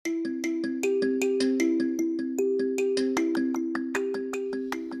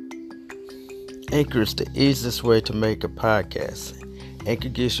Anchor is the easiest way to make a podcast. Anchor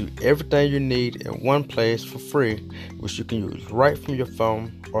gives you everything you need in one place for free, which you can use right from your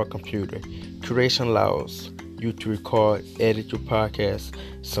phone or computer. Curation allows you to record, edit your podcast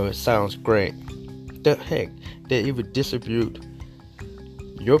so it sounds great. They even distribute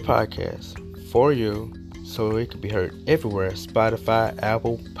your podcast for you so it can be heard everywhere: Spotify,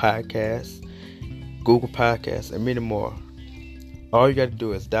 Apple Podcasts, Google Podcasts, and many more. All you got to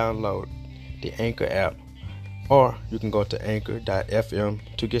do is download the Anchor app, or you can go to anchor.fm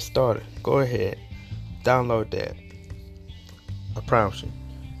to get started. Go ahead, download that. I promise you,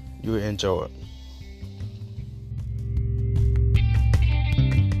 you will enjoy it.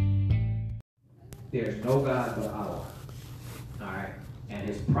 There's no God but Allah. Alright? And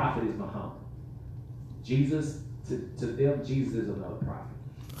his prophet is Muhammad. Jesus, to them, Jesus is another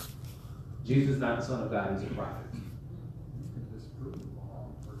prophet. Jesus is not the son of God, he's a prophet.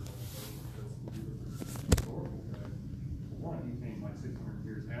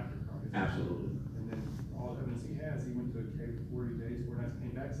 Absolutely. And then all the evidence he has, he went to a cave for 40 days, 4 nights,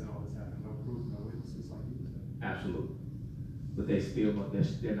 came back, said all this happened. No proof, no witnesses, like he was saying. Absolutely. But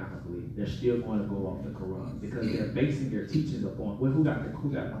they're not going to believe. They're still going to go off the Quran because they're basing their teachings upon, well, who got my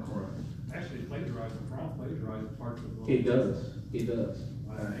Quran? Actually, plagiarized the Quran, plagiarized parts of the It does. It does.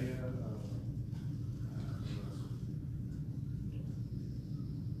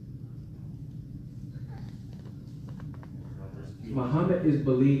 Muhammad is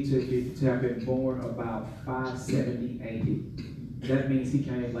believed to have been born about 570 AD. That means he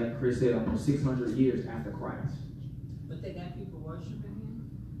came, like Chris said, almost 600 years after Christ. But they got people worshiping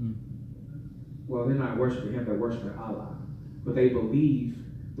him? Well, they're not worshiping him, they're worshiping Allah. But they believe,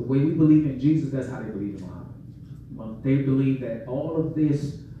 the way we believe in Jesus, that's how they believe in Muhammad. They believe that all of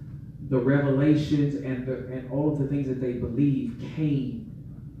this, the revelations and all of the things that they believe came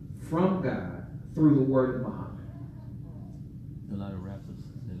from God through the word of Muhammad. A lot of rappers,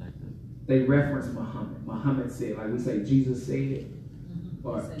 they like that. They reference Muhammad. Muhammad said, like we say, Jesus said, Mm-hmm.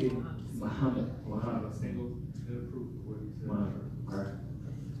 or Muhammad. Muhammad. Single bit of proof of what he said. Muhammad. All right.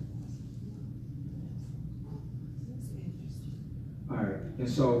 All right. And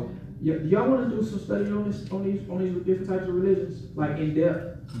so, y'all want to do some study on these different types of religions, like in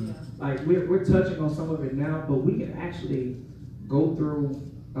depth? Yeah. Like we're touching on some of it now, but we can actually go through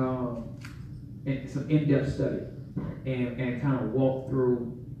some in-depth study. And kind of walk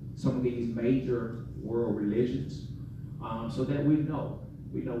through some of these major world religions, so that we know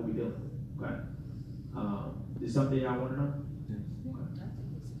what we're doing. Okay. Is something y'all want to know?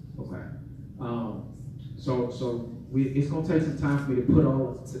 Okay. So it's gonna take some time for me to put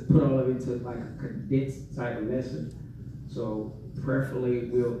all of it into like a condensed type of lesson. So prayerfully,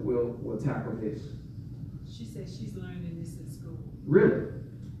 we'll tackle this. She said she's learning this in school. Really?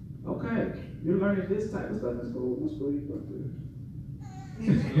 Okay. You're learning this type of stuff in school. What school you go to?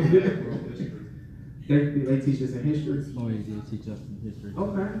 They teach us in history? Oh, yeah, they teach us in history.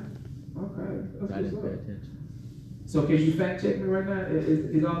 Okay. I didn't pay attention. So can you fact check me right now?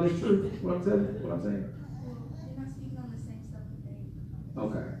 Is all this true? What I'm saying? You're not speaking on the same stuff that they.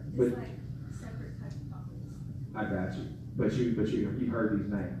 Okay. It's But like separate type of topics. I got you. But you heard these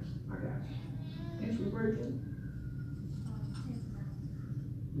names. I got you. And what grade you? 10th grade.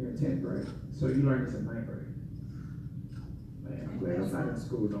 You're in 10th grade. So you learned this in 9th grade. Man, I'm glad I'm not in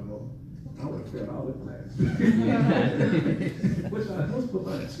school no more. I would have failed all the classes. What's for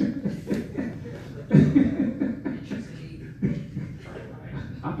lunch?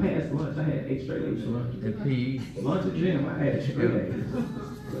 I passed lunch. I had 8 straight A's. And PE. Lunch and gym, I had straight A's.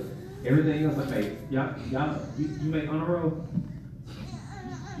 Everything else I made. Y'all, you make honor roll?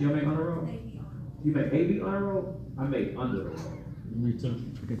 You don't make honor roll? You make AB honor roll? I make under the roll. Me too.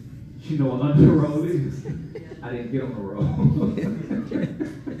 You know what under the roll is? I didn't get on the roll.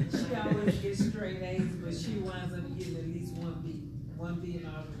 She always gets straight A's, but she winds up getting at least one B. One B and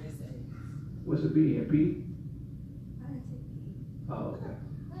all the rest A's. What's the B and P? I didn't take PE. Oh, okay.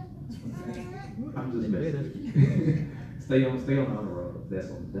 I'm just messing. Stay on the honor roll. That's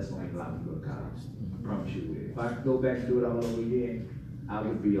gonna allow me to go to college. I promise you will. If I could go back and do it all over again, I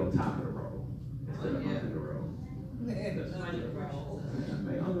would be on top of the roll instead of under the roll. On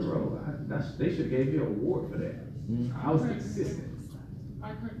the road. They should have gave me an award for that. I was consistent.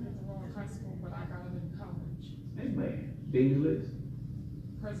 I couldn't get the role in high school, but I got it in college. Hey man, Dean's list.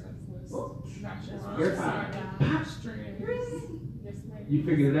 President's list. Oh. National Everybody. Honor Society. Really? Yes, ma'am. You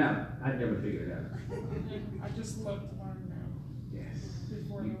figured it out. I never figured it out. I just love to learn now. Yes.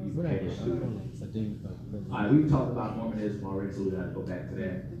 Before You- there was What a happened? student. All right, we've talked about Mormonism already, so we got to go back to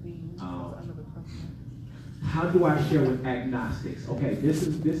that. How do I share with agnostics? Okay, this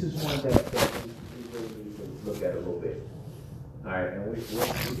is one that look at a little bit. All right, and we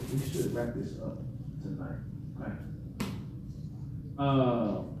should wrap this up tonight. All right.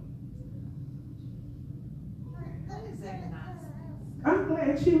 What is agnostic? I'm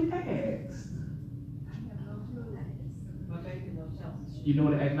glad you asked. I have no clue. My baby don't tell me. You know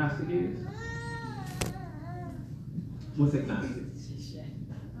what an agnostic is? What's agnostic? She's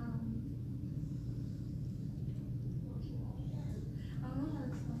ashamed. I don't know how to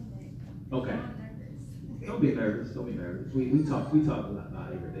explain it. Okay. I'm nervous. Don't be nervous. Don't be nervous. We talk a lot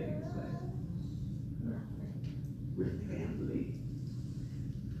about every day in this class. We're family.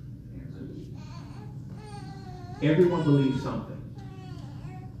 Everyone believes something.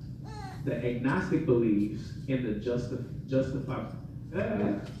 The agnostic believes in the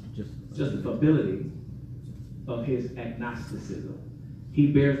justifiability of his agnosticism. He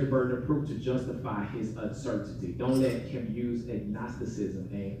bears the burden of proof to justify his uncertainty. Don't let him use agnosticism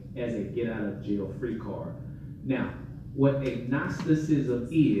as a get out of jail free card. Now, what agnosticism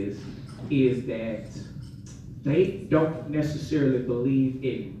is that they don't necessarily believe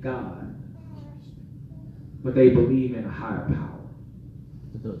in God, but they believe in a higher power.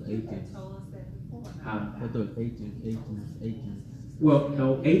 But those You atheists. told us that before. But those atheists. Well,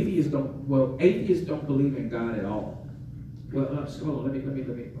 no, atheists don't believe in God at all. Well, hold on, let me,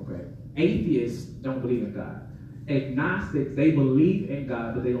 okay. Atheists don't believe in God. Agnostics, they believe in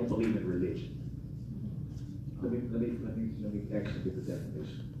God, but they don't believe in religion. Let me actually get the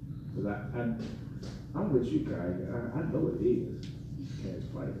definition. Because I'm with you, guys. I know what it is. You can't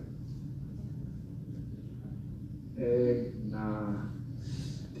explain it. Agnostic.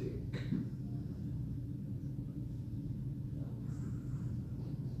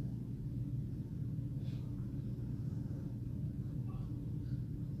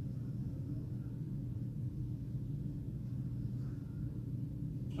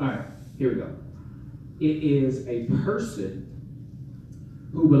 All right, here we go. It is a person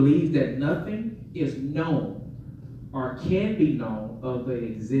who believes that nothing is known or can be known of the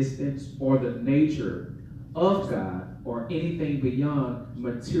existence or the nature of God or anything beyond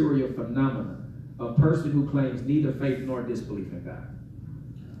material phenomena. A person who claims neither faith nor disbelief in God.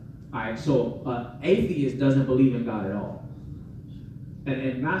 All right, so atheist doesn't believe in God at all. An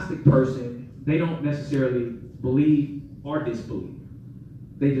agnostic person, they don't necessarily believe or disbelieve.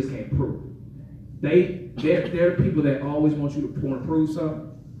 They just can't prove it. They're the people that always want you to prove something.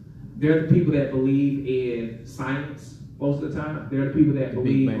 They're the people that believe in science most of the time. They're the people that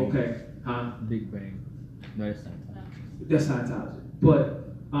believe, okay, Big Bang. No, that's not. That's Scientology. But,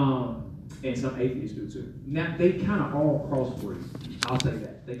 and some atheists do too. Now, they kind of all crossbreed. I'll say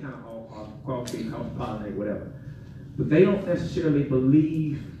that. They kind of all crossbreed, cross-pollinate, whatever. But they don't necessarily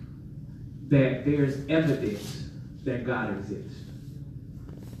believe that there's evidence that God exists.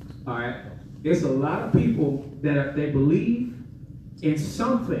 All right? There's a lot of people that they believe in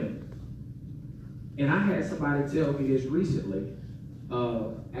something. And I had somebody tell me this recently.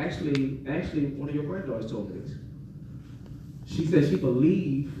 Actually, one of your granddaughters told me this. She said she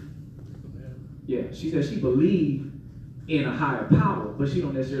believed, she said she believed in a higher power, but she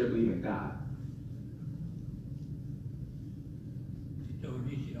don't necessarily believe in God. She told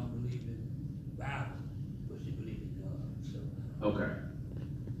me she don't believe in Bible, but she believes in God. So. Okay.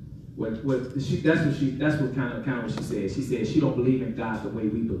 That's what kind of what she said. She said she don't believe in God the way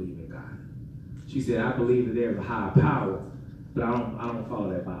we believe in God. She said, I believe that there's a higher power, but I don't follow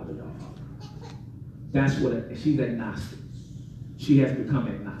that Bible, y'all. That's what she's agnostic. She has become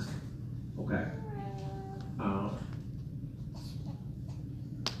agnostic. Okay.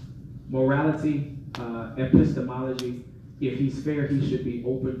 Morality, epistemology. If he's fair, he should be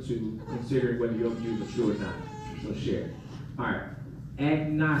open to considering whether your views are true or not. So share. All right.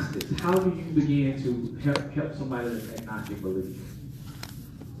 Agnostics. How do you begin to help somebody that's agnostic believe?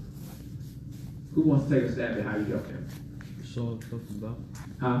 Who wants to take a stab at how you help them? Show them something about.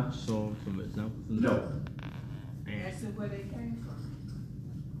 Huh? Show them some examples. No. Ask them where they came from.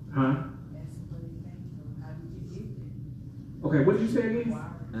 Huh? Ask them where they came from. How did you get there? Okay, what did you say again?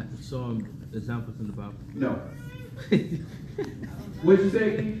 Show them examples in the Bible. No. What did you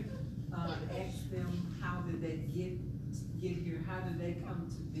say again? Ask them how did they get here? How did they come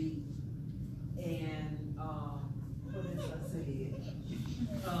to be? And what else I said?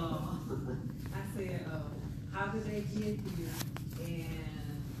 I said, how did they get here?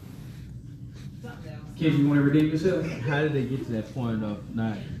 And something else. Ken, you want to redeem yourself? How did they get to that point of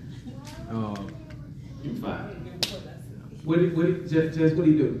not? You fine. I don't remember what I said. Jess, what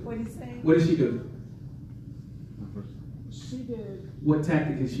do you do? What did he say? What did she do? She did What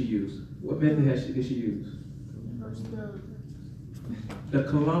tactic did she use? What method did she use? first the The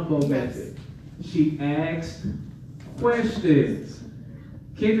Colombo Yes. method. She asked questions.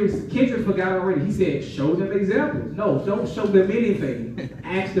 Kendrick forgot already. He said, show them examples. No, don't show them anything.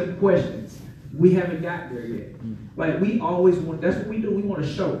 Ask them questions. We haven't got there yet. Like we always want, that's what we do. We want to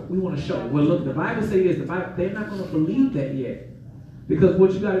show. We want to show. Well, look, the Bible says this. The Bible, they're not going to believe that yet. Because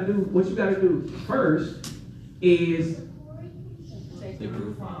what you got to do first is Take the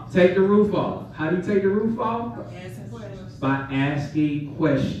roof off. take the roof off. How do you take the roof off? Ask questions. By asking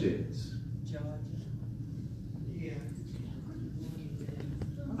questions. Georgia. Yeah.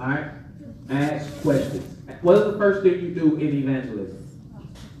 All right? Ask questions. What is the first thing you do in evangelism?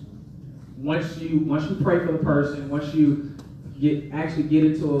 Once you pray for the person, once you actually get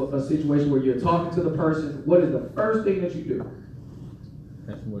into a situation where you're talking to the person, what is the first thing that you do?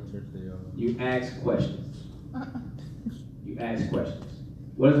 Ask what church they are. You ask questions. You ask questions.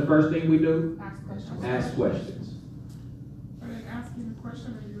 What is the first thing we do? Ask questions. Ask questions. Are they asking the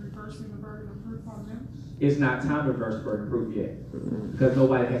question, or are you reversing the burden of proof on them? It's not time to reverse burden of proof yet, because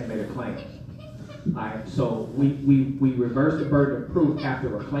nobody has made a claim. All right, so we reverse the burden of proof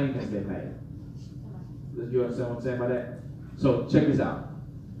after a claim has been made. You understand what I'm saying by that? So check this out.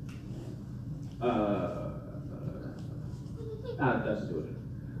 Let's do it.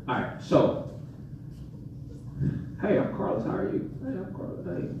 All right, so hey, I'm Carlos. How are you? Hey, I'm Carlos.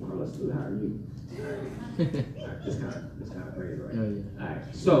 Hey, I'm Carlos too. How are you? All right, this kind of crazy, right? Oh, yeah. All right,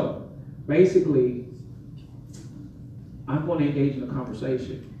 so basically, I'm going to engage in a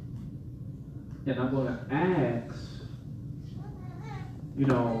conversation. And I'm going to ask, you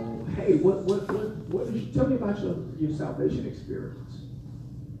know, hey, what did you tell me about your salvation experience?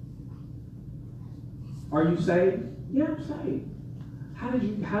 Are you saved? Yeah, I'm saved. How did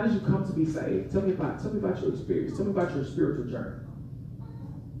you come to be saved? Tell me about your experience. Tell me about your spiritual journey.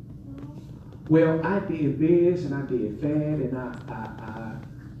 Well, I did this and I did that, and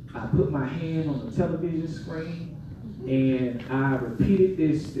I put my hand on the television screen. And I repeated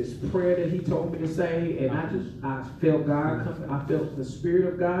this prayer that he told me to say, and I felt God coming. I felt the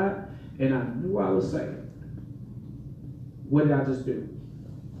Spirit of God, and I knew I was saved. What did I just do?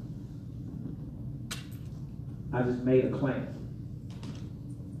 I just made a claim.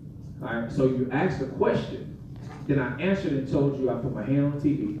 All right. So you asked a question, then I answered and told you I put my hand on the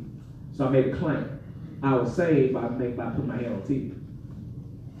TV. So I made a claim. I was saved by putting my hand on the TV.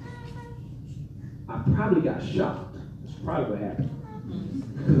 I probably got shocked. Probably what happened.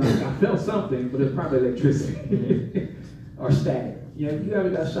 Because I felt something, but it's probably electricity or static. Yeah, you ever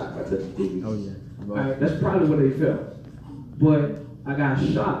got shocked by touching TV? Oh, yeah. All right, that's probably what they felt. But I got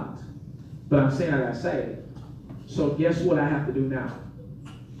shocked, but I'm saying I got saved. So guess what I have to do now?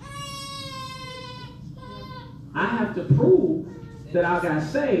 I have to prove that I got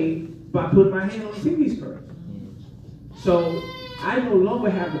saved by putting my hand on the TV screen. So I no longer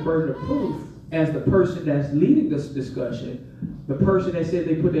have the burden of proof. As the person that's leading this discussion, the person that said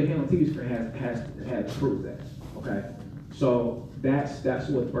they put their hand on the TV screen has to prove that. Okay, so that's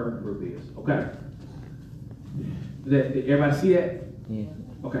what the burden of proof is. Okay, did everybody see that? Yeah.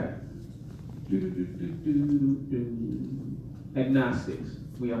 Okay. Agnostics.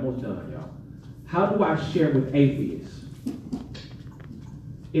 We almost done, y'all. How do I share with atheists?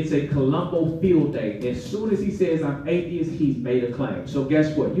 It's a Columbo field day. As soon as he says I'm atheist, he's made a claim. So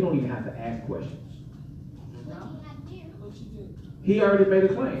guess what? You don't even have to ask questions. He already made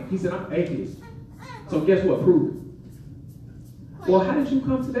a claim. He said, I'm atheist. So guess what? Prove it. Well, how did you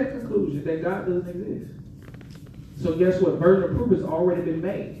come to that conclusion that God doesn't exist? So guess what? Burden of proof has already been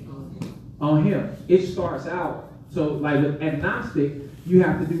made on him. It starts out. So like with agnostic, you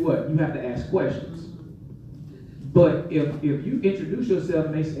have to do what? You have to ask questions. But if you introduce yourself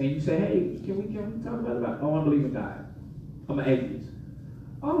and you say, hey, can we talk about oh, I believe in God. I'm an atheist.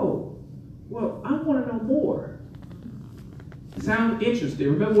 Oh, well, I want to know more. Sound interested.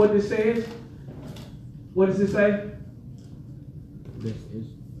 Remember what this says? What does it say? This is.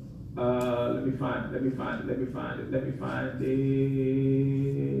 Let me find it. I can't find it.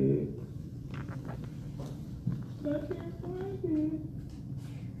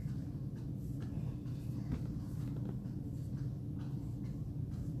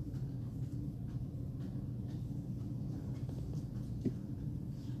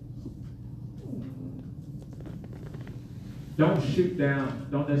 Don't shoot down.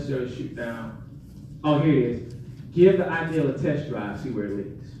 Don't necessarily shoot down. Oh, here it is. Give the ideal a test drive. See where it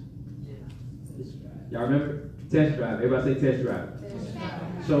leads. Y'all remember? Test drive. Everybody say test drive. Test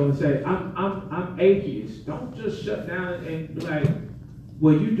drive. So say I'm atheist. Don't just shut down and be like,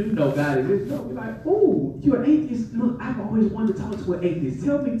 well, you do know God exists. No, be like, oh, you're an atheist. Look, I've always wanted to talk to an atheist.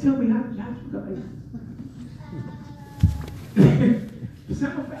 Tell me how did you become atheist?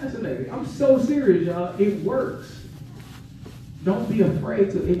 sound fascinating. I'm so serious, y'all. It works. Don't be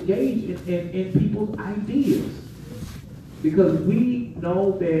afraid to engage in people's ideas. Because we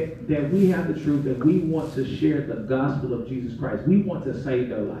know that we have the truth, that we want to share the gospel of Jesus Christ. We want to save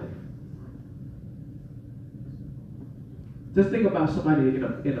their life. Just think about somebody in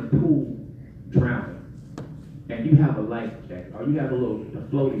a pool drowning, and you have a life jacket, or you have a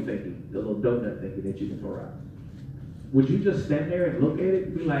floaty thingy, the little donut thingy that you can throw out. Would you just stand there and look at it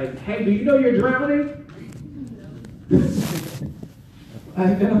and be like, hey, do you know you're drowning?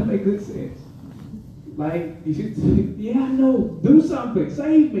 Like, that don't make good sense. Like, you should, yeah, I know, do something,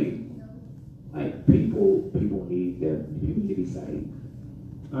 save me. Like, people need them, people need to be saved.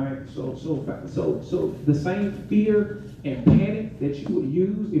 All right, so the same fear and panic that you would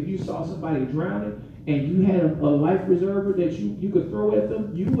use if you saw somebody drowning and you had a life preserver that you could throw at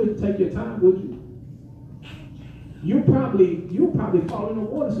them, you wouldn't take your time, would you? You'll probably fall in the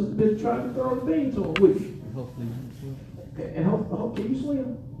water since been trying to throw the thing to them, wouldn't you? Hopefully you can swim. And hope can you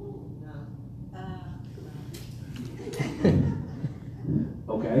swim?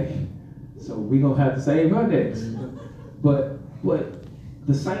 Okay, so we're gonna have to save her next. But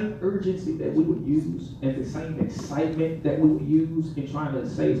the same urgency that we would use and the same excitement that we would use in trying to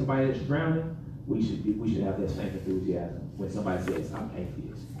save somebody that's drowning, we should have that same enthusiasm when somebody says, I'm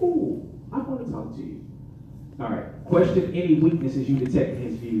atheist. Ooh, I want to talk to you. All right. Question any weaknesses you detect in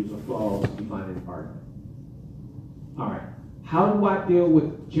his views or flaws you find in the argument. All right. How do I deal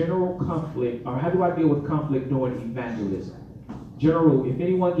with general conflict, or how do I deal with conflict during evangelism? General, if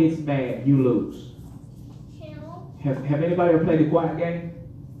anyone gets mad, you lose. Have anybody ever played the quiet game?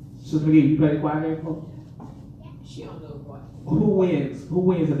 Sister McGee, you play the quiet game before? She don't know what. Who wins? Who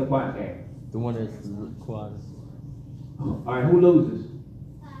wins in the quiet game? The one that's quiet. All right, who loses?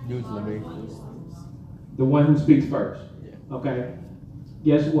 Usually me. The one who speaks first. Yeah. Okay.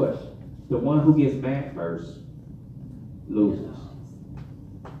 Guess what? The one who gets mad first loses.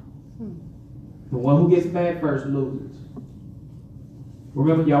 The one who gets mad first loses.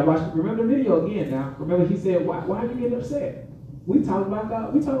 Remember, y'all remember the video again now. Remember he said, why are you getting upset? We talking about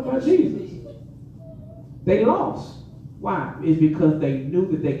God. We talking about Jesus. They lost. Why? It's because they knew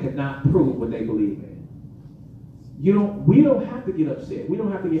that they could not prove what they believe in. We don't have to get upset. We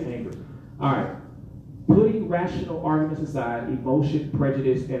don't have to get angry. All right. Putting rational arguments aside, emotion,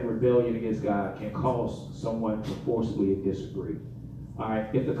 prejudice, and rebellion against God can cause someone to forcibly disagree. All right.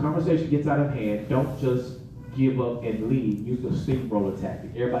 If the conversation gets out of hand, don't just give up and leave. Use the steamroller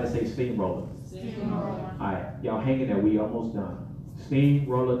tactic. Everybody say steamroller. Steamroller. All right. Y'all hanging there. We almost done.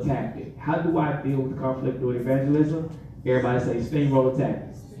 Steamroller tactic. How do I deal with conflict during evangelism? Everybody say steamroller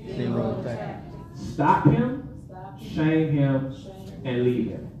tactic. Steamroller tactic. Stop him, shame him, and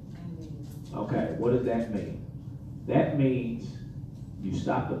leave him. Okay, what does that mean? That means you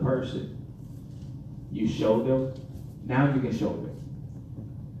stop the person, you show them, now you can show them.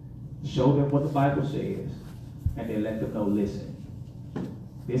 Show them what the Bible says, and then let them know, listen,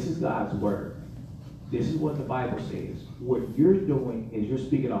 this is God's word. This is what the Bible says. What you're doing is you're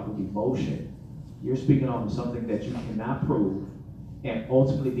speaking off of emotion. You're speaking off of something that you cannot prove, and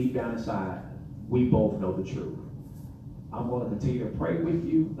ultimately deep down inside, we both know the truth. I'm going to continue to pray with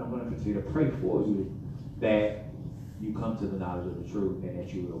you. I'm going to continue to pray for you that you come to the knowledge of the truth and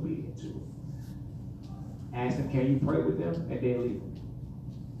that you will be obedient to it. Ask them, can you pray with them? And then leave them.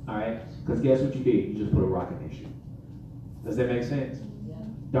 All right? Because guess what you did? You just put a rock in their shoe. Does that make sense? Yeah.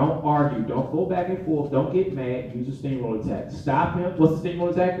 Don't argue. Don't go back and forth. Don't get mad. Use a steamroller tactic. Stop him. What's the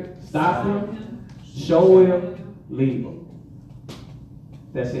steamroller tactic? Stop him. Show him. Leave him.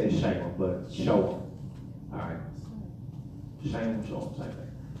 That says shame him, but show him. All right. Shame him, show him, same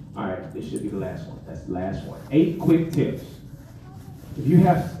thing. All right, this should be the last one. That's the last one. 8 quick tips. If you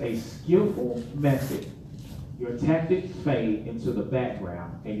have a skillful method, your tactics fade into the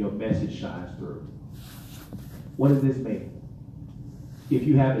background and your message shines through. What does this mean? If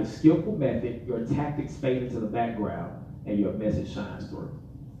you have a skillful method, your tactics fade into the background and your message shines through.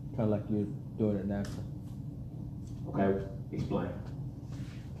 Kind of like you're doing it now. Okay, explain.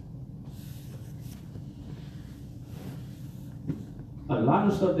 A lot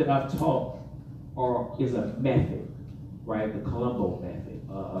of stuff that I've taught is a method, right? The Colombo method,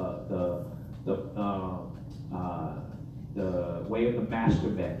 the way of the master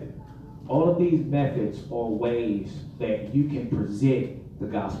method. All of these methods are ways that you can present the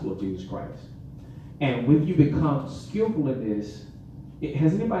gospel of Jesus Christ. And when you become skillful in this,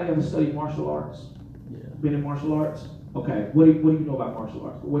 has anybody ever studied martial arts? Yeah. Been in martial arts? Okay. What do you know about martial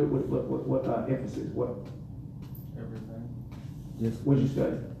arts? What emphasis? What? Everything. What did you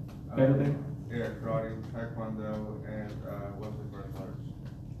study? Everything? Yeah, karate, taekwondo, and what's the first arts?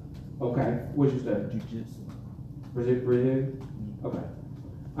 Okay. What you study? Jiu-jitsu. Brazilian? Okay.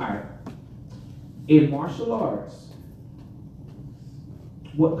 All right. In martial arts,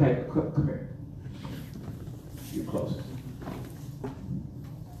 what? Okay, come here. You're closer.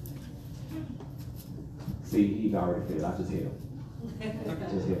 See, he's already failed. I just hit him.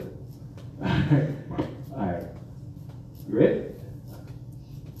 Just hit him. All right. You ready?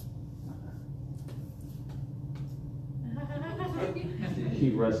 He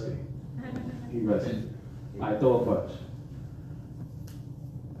rusty. He rusty. All right, throw a punch.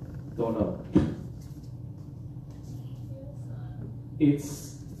 Throw another.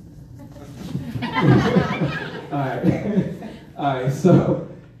 It's. All right. All right. So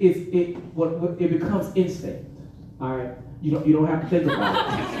it becomes instinct. All right. You don't have to think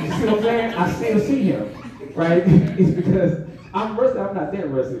about it. You see what I'm saying? I still see him, right? It's because I'm rusty. I'm not that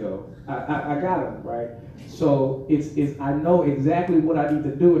rusty though. I got him, right? So it's I know exactly what I need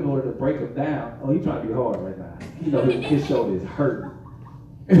to do in order to break him down. Oh, he's trying to be hard right now. You know his shoulder is hurting.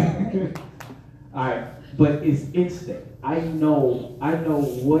 All right, but it's instinct. I know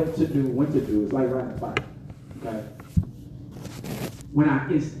what to do, when to do. It's like riding a bike. Okay.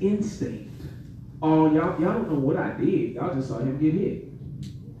 It's instinct. Oh, y'all don't know what I did. Y'all just saw him get hit.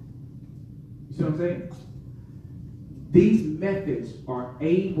 You see what I'm saying? These methods are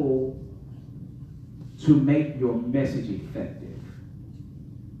able to make your message effective.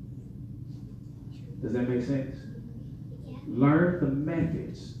 Does that make sense? Learn the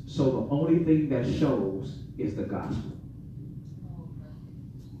methods, so the only thing that shows is the gospel.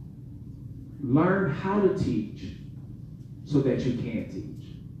 Learn how to teach so that you can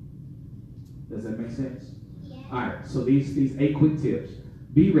teach. Does that make sense? All right, so these 8 quick tips.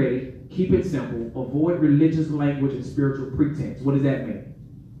 Be ready, keep it simple, avoid religious language and spiritual pretense. What does that mean?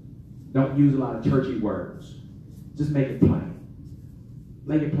 Don't use a lot of churchy words. Just make it plain.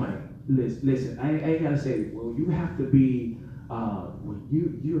 Make it plain. Listen, I ain't gotta say, well, you have to be when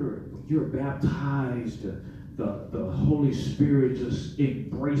you're baptized, the Holy Spirit just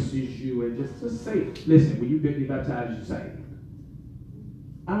embraces you, and just say, listen, when you get baptized, you're saved.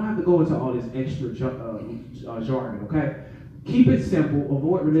 I don't have to go into all this extra jargon, okay? Keep it simple,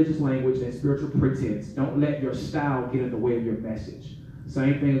 avoid religious language and spiritual pretense. Don't let your style get in the way of your message.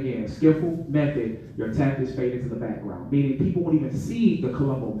 Same thing again, skillful method, your tactics fade into the background, meaning people won't even see the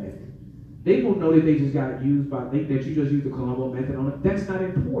Columbo method. They won't know that they just got used that you just used the Columbo method on it. That's not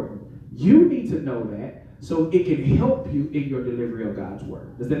important. You need to know that so it can help you in your delivery of God's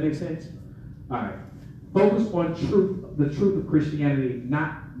word. Does that make sense? All right. Focus on the truth of Christianity,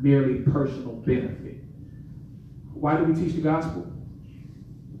 not merely personal benefit. Why do we teach the gospel?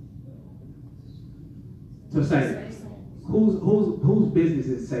 To save it. Whose business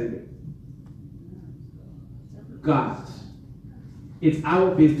is saving? God's. It's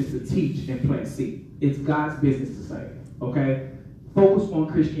our business to teach and plant seed. It's God's business to save. Okay? Focus on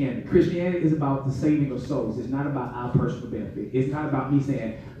Christianity. Christianity is about the saving of souls. It's not about our personal benefit. It's not about me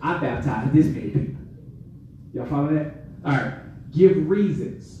saying, I baptized this many people. Y'all follow that? All right. Give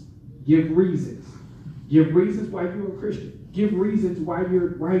reasons. Give reasons. Give reasons why you're a Christian. Give reasons why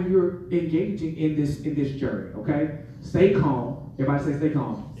you're engaging in this journey. Okay? Stay calm. Everybody say stay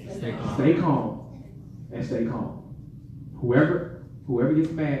calm. Stay calm. Stay calm. And stay calm. Whoever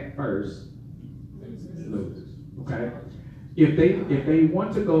gets mad first loses. Okay? If they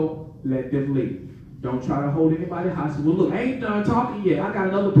want to go, let them leave. Don't try to hold anybody hostage. Well, look, I ain't done talking yet. I got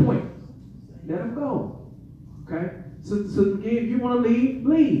another point. Let them go. Okay? So again, if you want to leave,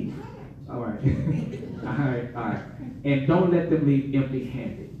 leave. All right. All right. And don't let them leave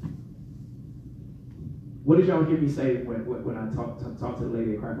empty-handed. What did y'all hear me say when I talked to the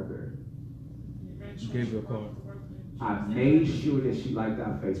lady at Crackleberry? You gave her a card. I made sure that she liked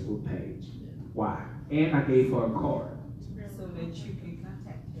our Facebook page. Why? And I gave her a card. So that you can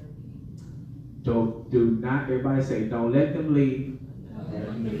contact her. Do not, everybody say, don't let them leave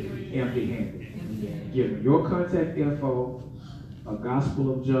empty-handed. Give them your contact info, a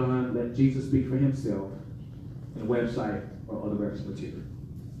Gospel of John, let Jesus speak for himself, and website or other reference material.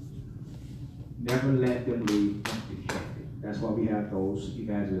 Never let them leave empty-handed. That's why we have those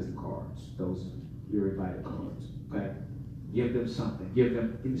evangelism cards, those you're invited cards. Okay? Give them something. Give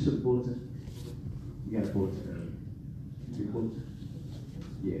them, give me some bulletins. You got a bulletin earlier. You see the bulletin?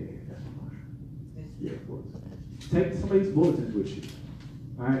 Yeah, that's fine. Yeah, bulletin. Take some of these bulletins with you.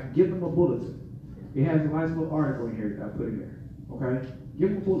 All right? Give them a bulletin. It has a nice little article in here that I put in there. Okay? Give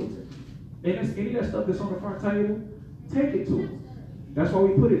them a bulletin. And any of that stuff that's on the front table, take it to them. That's why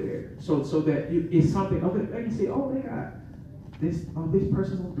we put it there. So that it's something, okay, they can say, oh, they got this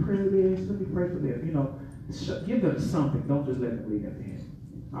person's on prayer list. Let me pray for them. You know, give them something. Don't just let them leave empty-handed.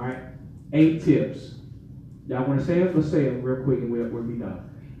 All right, 8 tips. Y'all want to say it? Let's say it real quick and we'll be done.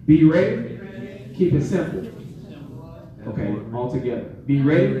 Be ready. Keep it simple. Okay, all together. Be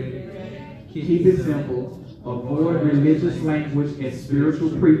ready. Keep it simple. Avoid religious language and spiritual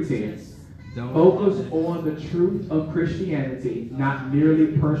pretense. Focus on the truth of Christianity, not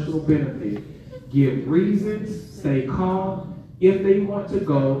merely personal benefit. Give reasons. Stay calm. If they want to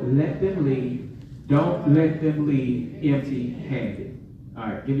go, let them leave. Don't let them leave empty-handed. All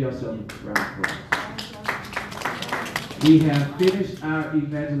right, give yourself a round of applause. We have finished our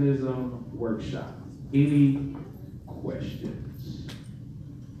evangelism workshop. Any questions?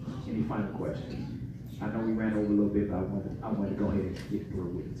 Any final questions? I know we ran over a little bit, but I wanted to go ahead and get through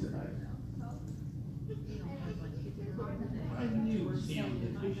with it tonight.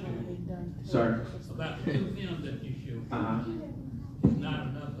 Sir? About the 2 films that you showed. It's not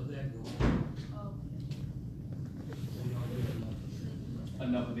enough of that going on.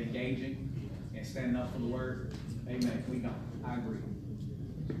 Enough of engaging and standing up for the word. Amen. We know. I agree.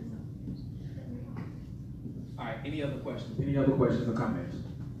 All right. Any other questions? Any other questions or comments?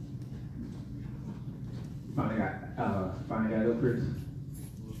 Finally got it up, Chris.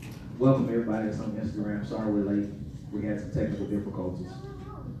 Welcome everybody that's on Instagram. Sorry we're late. We had some technical difficulties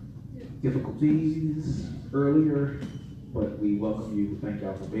earlier, but we welcome you. Thank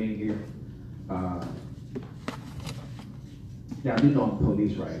y'all for being here. Y'all do know I'm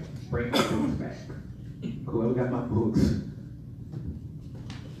police, right? Bring my books back. Whoever got my books.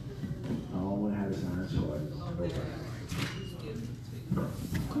 I don't want to have a sign short.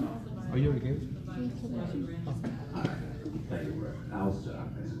 Oh, you already gave it? All right. Thank you, bro. I was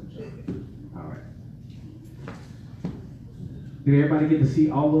messing with you. All right. Did everybody get to see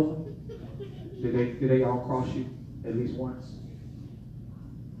all of them? Did they all cross you at least once?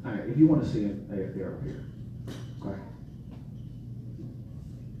 All right. If you want to see them, they're up here. Okay.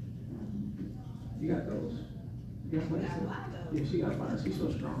 You got those. You got those. Yeah, she got mine. She's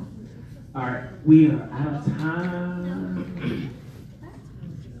so strong. All right. We are out of time.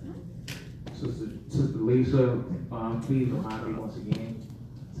 Sister Lisa, please remind me once again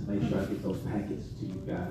to make sure I get those packets to you guys.